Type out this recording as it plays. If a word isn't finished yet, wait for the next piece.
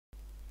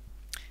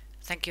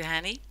Thank you,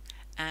 Hanny,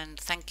 and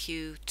thank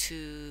you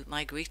to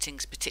my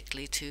greetings,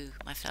 particularly to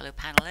my fellow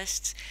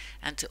panelists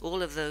and to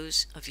all of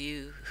those of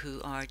you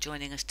who are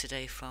joining us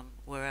today from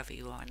wherever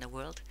you are in the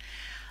world.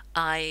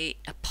 I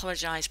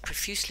apologize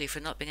profusely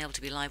for not being able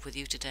to be live with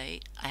you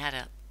today. I had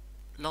a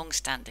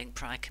long-standing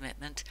prior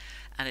commitment,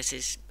 and it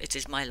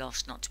is my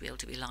loss not to be able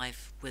to be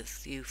live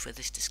with you for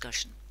this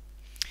discussion.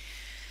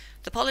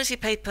 The policy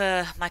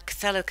paper my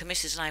fellow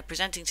commissioners and I are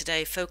presenting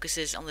today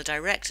focuses on the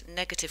direct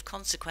negative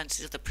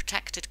consequences of the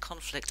protracted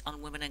conflict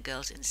on women and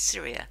girls in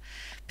Syria,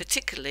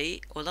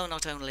 particularly, although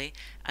not only,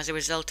 as a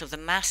result of the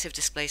massive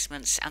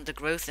displacements and the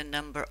growth in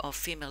number of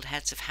female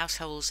heads of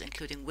households,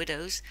 including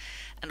widows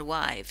and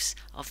wives,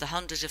 of the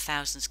hundreds of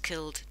thousands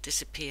killed,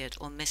 disappeared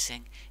or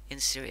missing in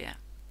Syria.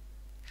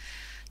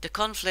 The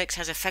conflict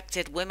has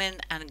affected women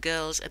and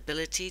girls'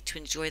 ability to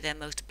enjoy their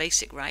most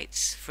basic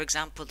rights, for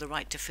example, the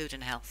right to food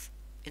and health.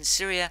 In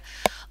Syria,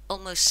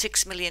 almost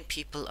 6 million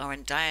people are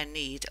in dire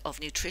need of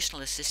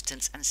nutritional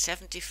assistance, and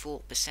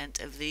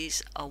 74% of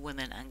these are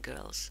women and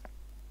girls,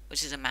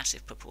 which is a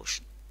massive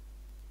proportion.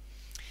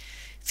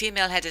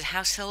 Female-headed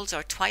households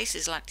are twice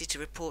as likely to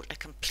report a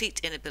complete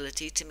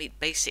inability to meet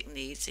basic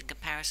needs in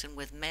comparison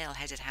with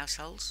male-headed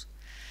households.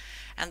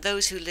 And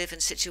those who live in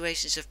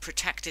situations of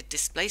protracted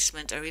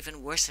displacement are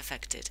even worse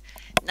affected.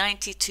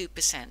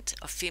 92%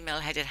 of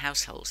female-headed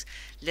households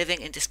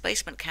living in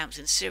displacement camps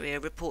in Syria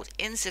report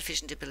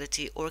insufficient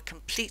ability or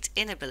complete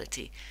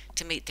inability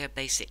to meet their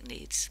basic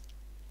needs.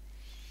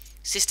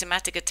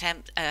 Systematic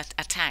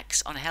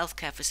attacks on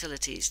healthcare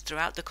facilities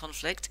throughout the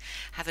conflict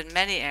have in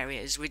many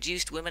areas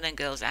reduced women and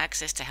girls'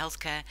 access to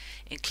healthcare,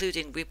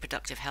 including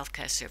reproductive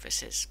healthcare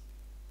services.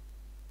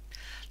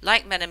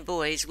 Like men and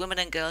boys, women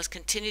and girls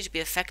continue to be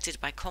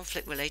affected by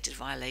conflict-related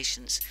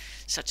violations,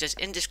 such as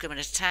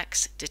indiscriminate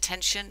attacks,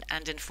 detention,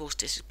 and enforced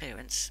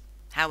disappearance.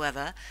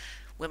 However,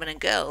 women and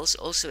girls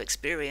also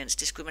experience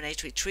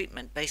discriminatory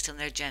treatment based on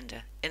their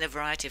gender in a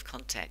variety of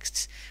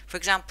contexts. For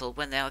example,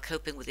 when they are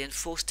coping with the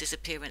enforced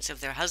disappearance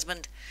of their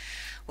husband,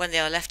 when they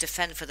are left to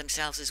fend for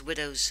themselves as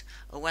widows,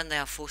 or when they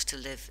are forced to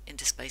live in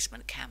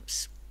displacement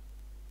camps.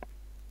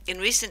 In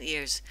recent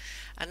years,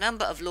 a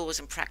number of laws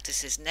and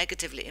practices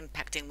negatively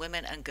impacting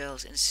women and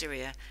girls in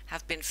Syria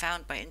have been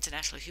found by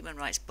international human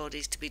rights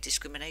bodies to be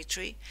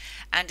discriminatory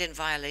and in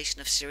violation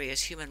of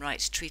Syria's human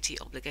rights treaty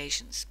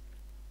obligations.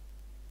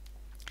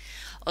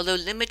 Although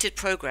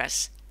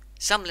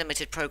some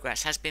limited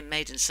progress has been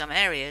made in some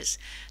areas,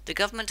 the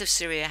government of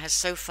Syria has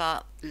so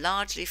far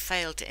largely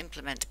failed to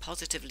implement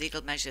positive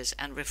legal measures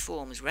and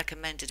reforms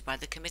recommended by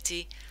the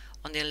Committee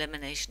on the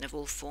Elimination of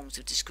All Forms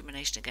of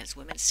Discrimination Against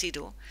Women,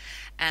 CEDAW,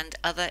 and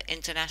other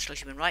international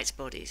human rights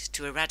bodies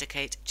to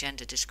eradicate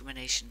gender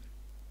discrimination.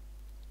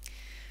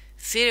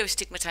 Fear of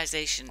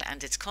stigmatization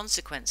and its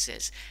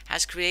consequences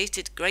has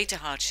created greater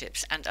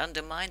hardships and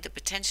undermined the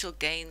potential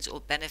gains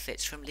or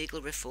benefits from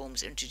legal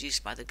reforms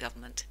introduced by the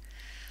government.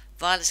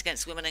 Violence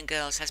against women and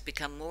girls has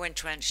become more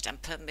entrenched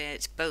and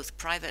permeates both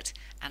private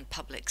and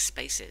public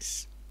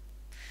spaces.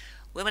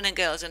 Women and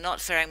girls are not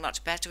faring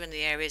much better in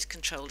the areas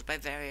controlled by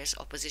various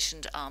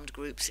opposition armed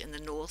groups in the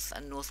north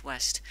and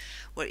northwest,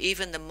 where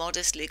even the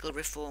modest legal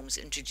reforms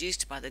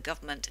introduced by the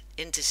government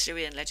into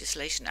Syrian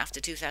legislation after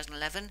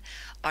 2011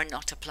 are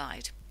not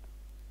applied.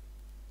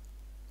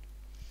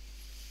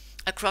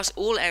 Across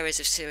all areas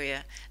of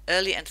Syria,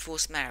 early and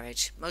forced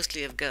marriage,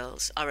 mostly of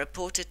girls, are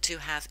reported to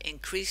have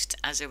increased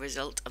as a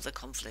result of the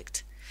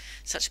conflict.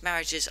 Such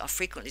marriages are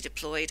frequently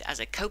deployed as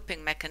a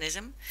coping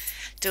mechanism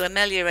to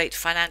ameliorate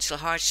financial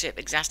hardship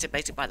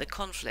exacerbated by the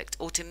conflict,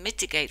 or to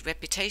mitigate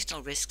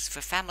reputational risks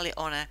for family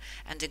honor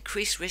and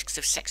increase risks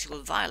of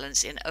sexual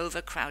violence in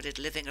overcrowded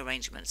living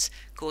arrangements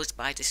caused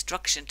by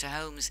destruction to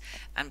homes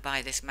and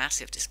by this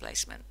massive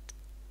displacement.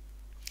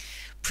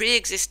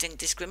 Pre-existing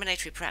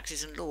discriminatory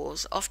practices and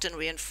laws, often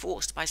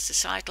reinforced by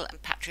societal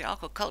and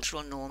patriarchal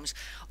cultural norms,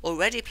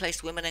 already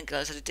placed women and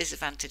girls at a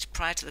disadvantage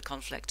prior to the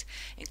conflict,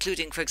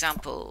 including, for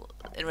example,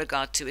 in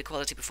regard to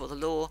equality before the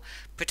law,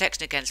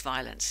 protection against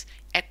violence,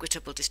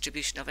 equitable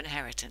distribution of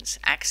inheritance,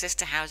 access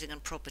to housing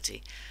and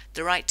property,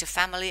 the right to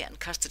family and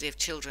custody of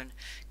children,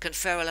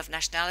 conferral of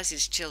nationality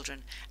to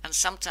children, and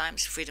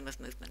sometimes freedom of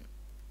movement.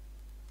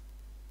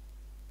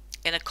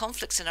 In a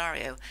conflict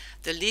scenario,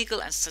 the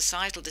legal and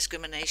societal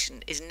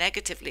discrimination is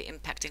negatively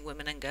impacting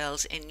women and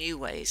girls in new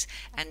ways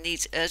and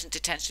needs urgent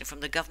attention from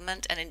the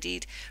government and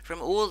indeed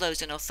from all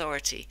those in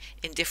authority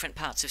in different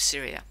parts of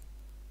Syria.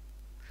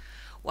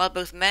 While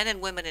both men and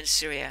women in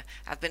Syria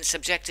have been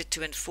subjected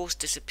to enforced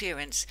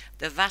disappearance,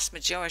 the vast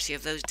majority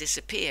of those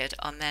disappeared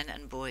are men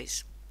and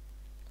boys.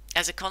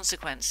 As a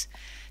consequence,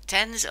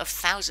 tens of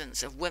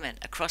thousands of women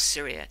across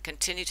Syria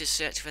continue to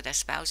search for their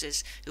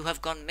spouses who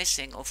have gone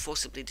missing or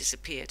forcibly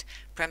disappeared,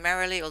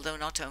 primarily, although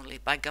not only,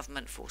 by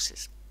government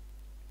forces.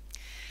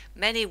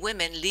 Many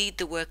women lead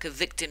the work of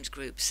victims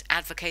groups,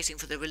 advocating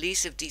for the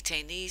release of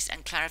detainees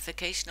and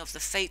clarification of the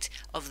fate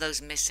of those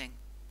missing.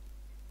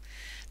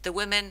 The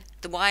women,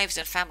 the wives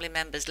and family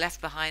members left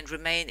behind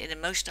remain in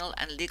emotional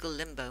and legal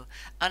limbo,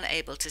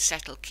 unable to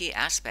settle key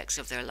aspects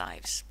of their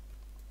lives.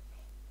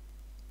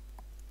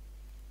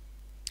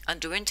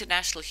 Under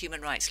international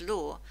human rights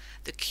law,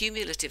 the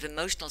cumulative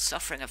emotional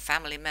suffering of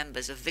family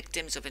members of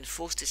victims of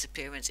enforced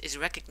disappearance is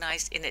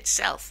recognized in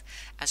itself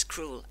as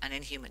cruel and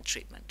inhuman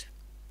treatment.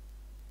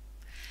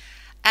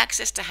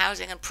 Access to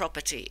housing and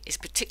property is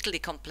particularly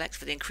complex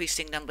for the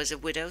increasing numbers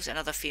of widows and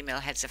other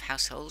female heads of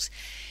households,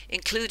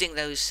 including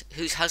those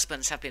whose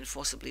husbands have been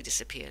forcibly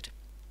disappeared.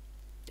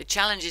 The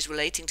challenges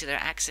relating to their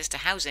access to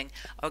housing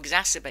are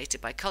exacerbated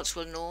by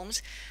cultural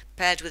norms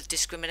paired with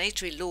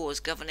discriminatory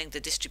laws governing the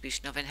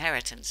distribution of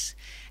inheritance.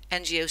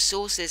 NGO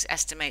sources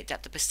estimate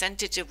that the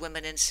percentage of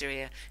women in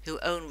Syria who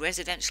own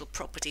residential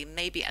property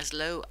may be as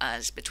low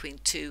as between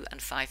 2 and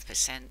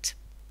 5%.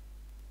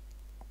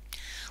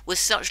 With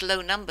such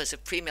low numbers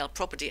of female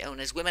property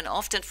owners, women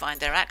often find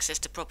their access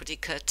to property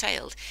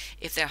curtailed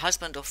if their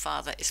husband or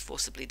father is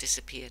forcibly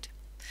disappeared,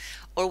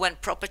 or when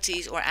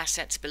properties or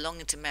assets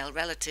belonging to male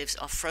relatives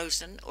are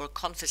frozen or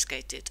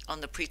confiscated on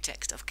the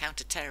pretext of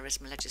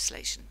counter-terrorism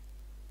legislation.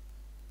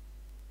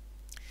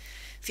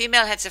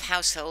 Female heads of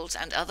households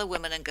and other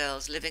women and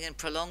girls living in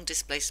prolonged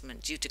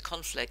displacement due to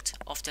conflict,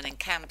 often in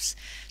camps,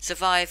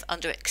 survive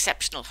under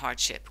exceptional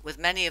hardship, with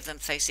many of them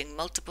facing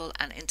multiple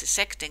and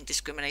intersecting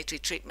discriminatory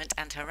treatment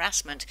and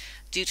harassment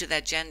due to their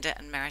gender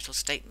and marital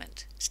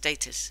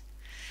status.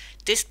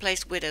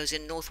 Displaced widows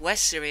in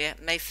northwest Syria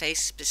may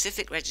face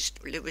specific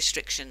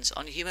restrictions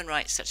on human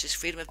rights such as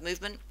freedom of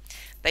movement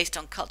based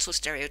on cultural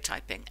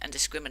stereotyping and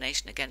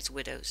discrimination against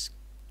widows.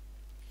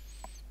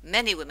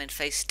 Many women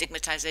face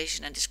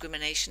stigmatization and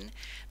discrimination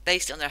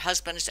based on their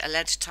husbands'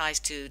 alleged ties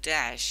to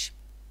Daesh.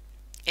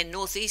 In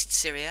northeast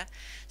Syria,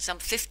 some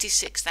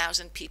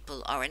 56,000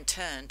 people are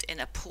interned in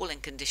appalling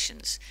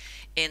conditions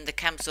in the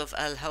camps of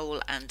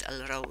Al-Hol and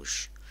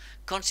Al-Rouj,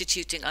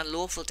 constituting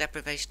unlawful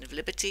deprivation of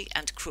liberty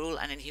and cruel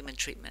and inhuman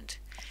treatment.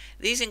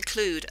 These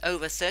include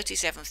over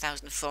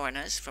 37,000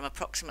 foreigners from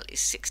approximately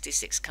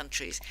 66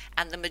 countries,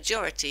 and the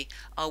majority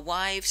are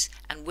wives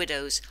and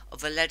widows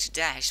of alleged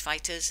Daesh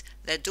fighters,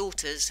 their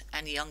daughters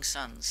and young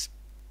sons.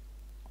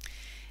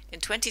 In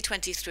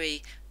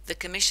 2023, the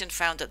Commission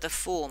found that the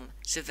form,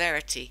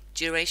 severity,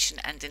 duration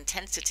and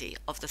intensity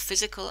of the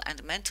physical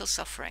and mental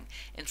suffering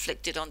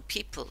inflicted on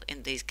people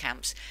in these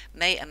camps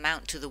may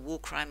amount to the war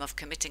crime of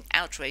committing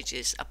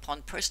outrages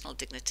upon personal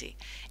dignity,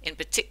 in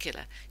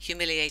particular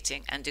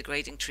humiliating and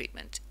degrading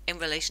treatment in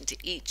relation to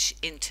each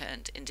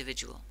interned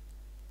individual.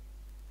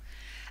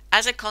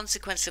 As a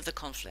consequence of the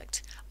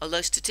conflict,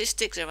 although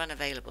statistics are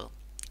unavailable,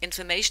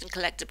 information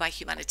collected by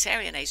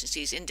humanitarian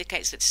agencies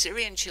indicates that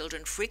Syrian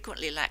children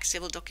frequently lack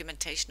civil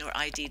documentation or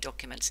ID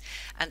documents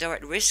and are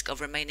at risk of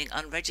remaining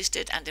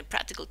unregistered and, in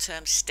practical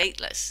terms,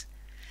 stateless.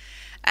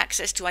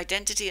 Access to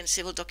identity and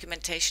civil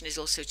documentation is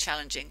also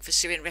challenging for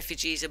Syrian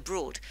refugees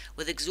abroad,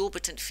 with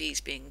exorbitant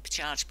fees being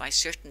charged by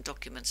certain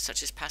documents,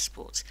 such as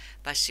passports,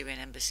 by Syrian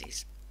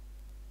embassies.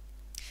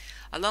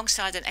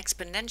 Alongside an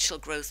exponential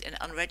growth in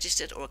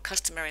unregistered or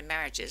customary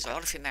marriages, or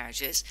orphan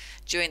marriages,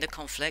 during the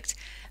conflict,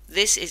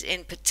 this is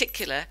in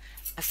particular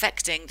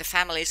affecting the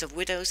families of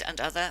widows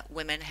and other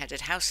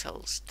women-headed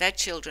households. Their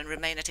children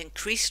remain at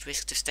increased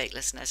risk of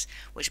statelessness,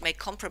 which may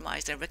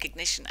compromise their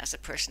recognition as a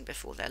person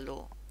before their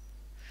law.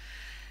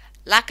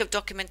 Lack of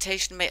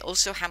documentation may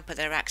also hamper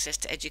their access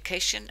to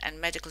education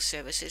and medical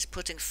services,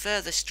 putting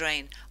further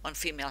strain on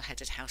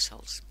female-headed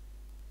households.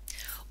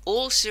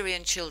 All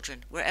Syrian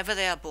children, wherever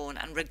they are born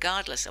and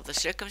regardless of the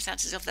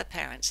circumstances of their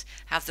parents,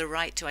 have the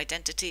right to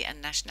identity and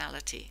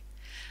nationality.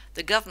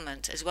 The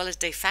government, as well as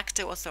de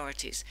facto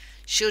authorities,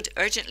 should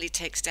urgently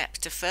take steps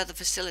to further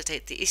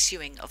facilitate the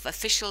issuing of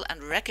official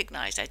and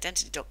recognized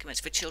identity documents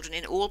for children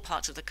in all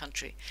parts of the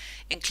country,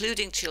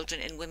 including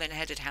children in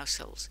women-headed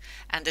households,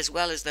 and as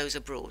well as those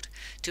abroad,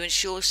 to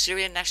ensure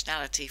Syrian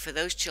nationality for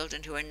those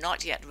children who are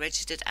not yet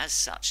registered as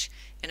such,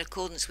 in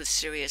accordance with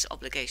Syria's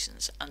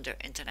obligations under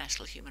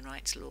international human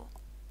rights law.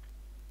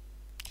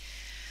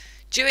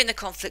 During the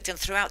conflict and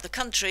throughout the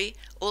country,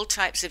 all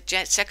types of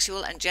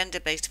sexual and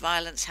gender-based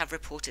violence have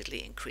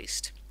reportedly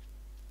increased.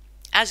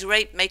 As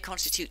rape may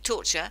constitute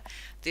torture,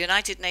 the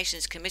United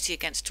Nations Committee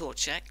Against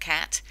Torture,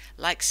 CAT,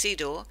 like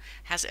CEDAW,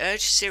 has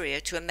urged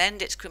Syria to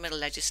amend its criminal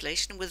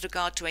legislation with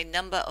regard to a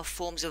number of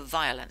forms of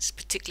violence,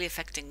 particularly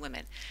affecting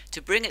women,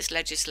 to bring its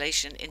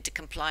legislation into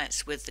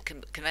compliance with the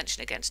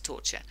Convention Against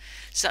Torture,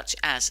 such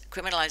as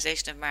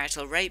criminalization of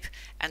marital rape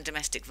and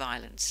domestic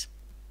violence.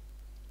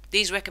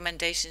 These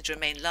recommendations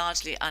remain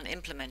largely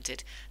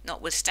unimplemented,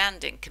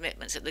 notwithstanding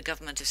commitments that the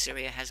government of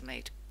Syria has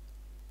made.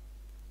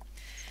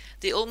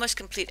 The almost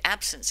complete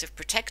absence of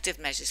protective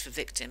measures for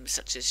victims,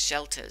 such as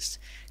shelters,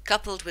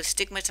 coupled with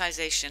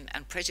stigmatization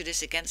and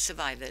prejudice against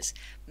survivors,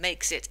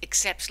 makes it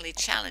exceptionally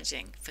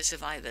challenging for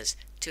survivors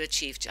to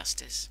achieve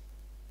justice.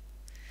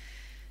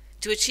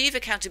 To achieve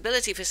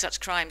accountability for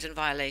such crimes and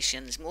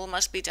violations, more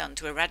must be done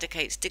to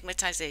eradicate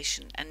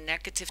stigmatization and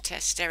negative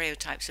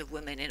stereotypes of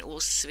women in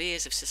all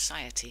spheres of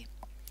society.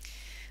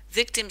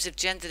 Victims of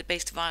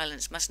gender-based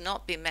violence must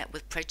not be met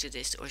with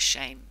prejudice or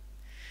shame.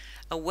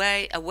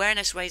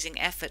 Awareness-raising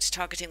efforts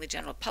targeting the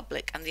general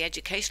public and the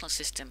educational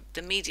system,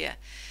 the media,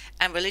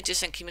 and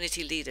religious and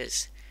community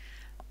leaders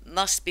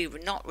must be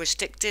not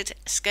restricted,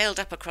 scaled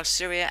up across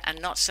Syria,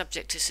 and not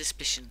subject to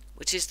suspicion,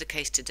 which is the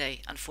case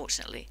today,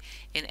 unfortunately,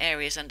 in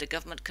areas under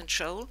government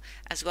control,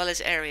 as well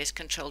as areas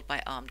controlled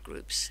by armed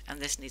groups, and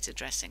this needs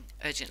addressing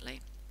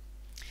urgently.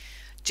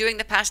 During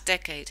the past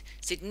decade,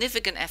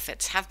 significant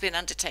efforts have been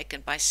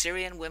undertaken by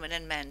Syrian women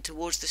and men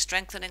towards the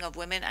strengthening of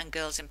women and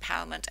girls'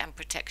 empowerment and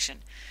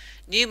protection.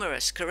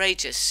 Numerous,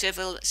 courageous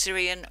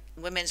Syrian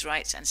women's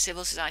rights and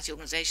civil society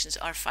organizations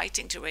are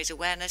fighting to raise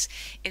awareness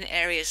in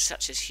areas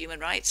such as human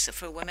rights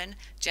for women,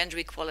 gender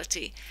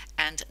equality,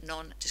 and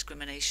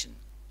non-discrimination.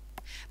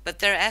 But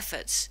their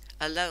efforts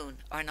alone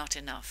are not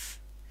enough.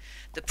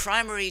 The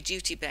primary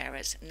duty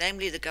bearers,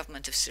 namely the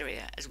government of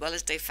Syria, as well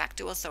as de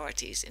facto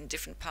authorities in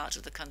different parts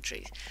of the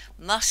country,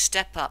 must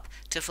step up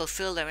to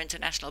fulfill their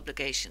international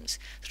obligations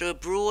through a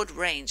broad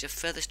range of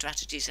further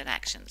strategies and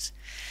actions,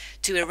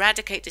 to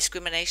eradicate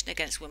discrimination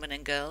against women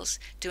and girls,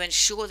 to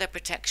ensure their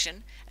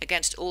protection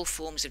against all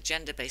forms of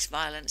gender-based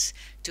violence,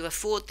 to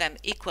afford them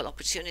equal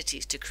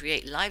opportunities to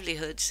create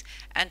livelihoods,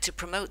 and to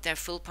promote their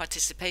full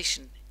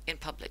participation in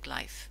public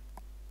life.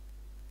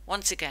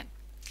 Once again,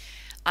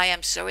 I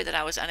am sorry that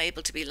I was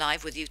unable to be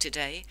live with you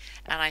today,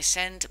 and I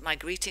send my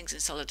greetings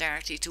and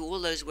solidarity to all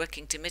those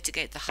working to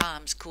mitigate the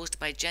harms caused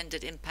by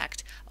gendered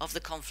impact of the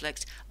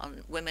conflict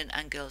on women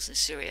and girls in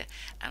Syria,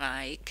 and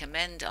I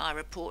commend our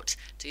report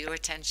to your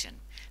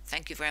attention.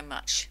 Thank you very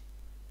much.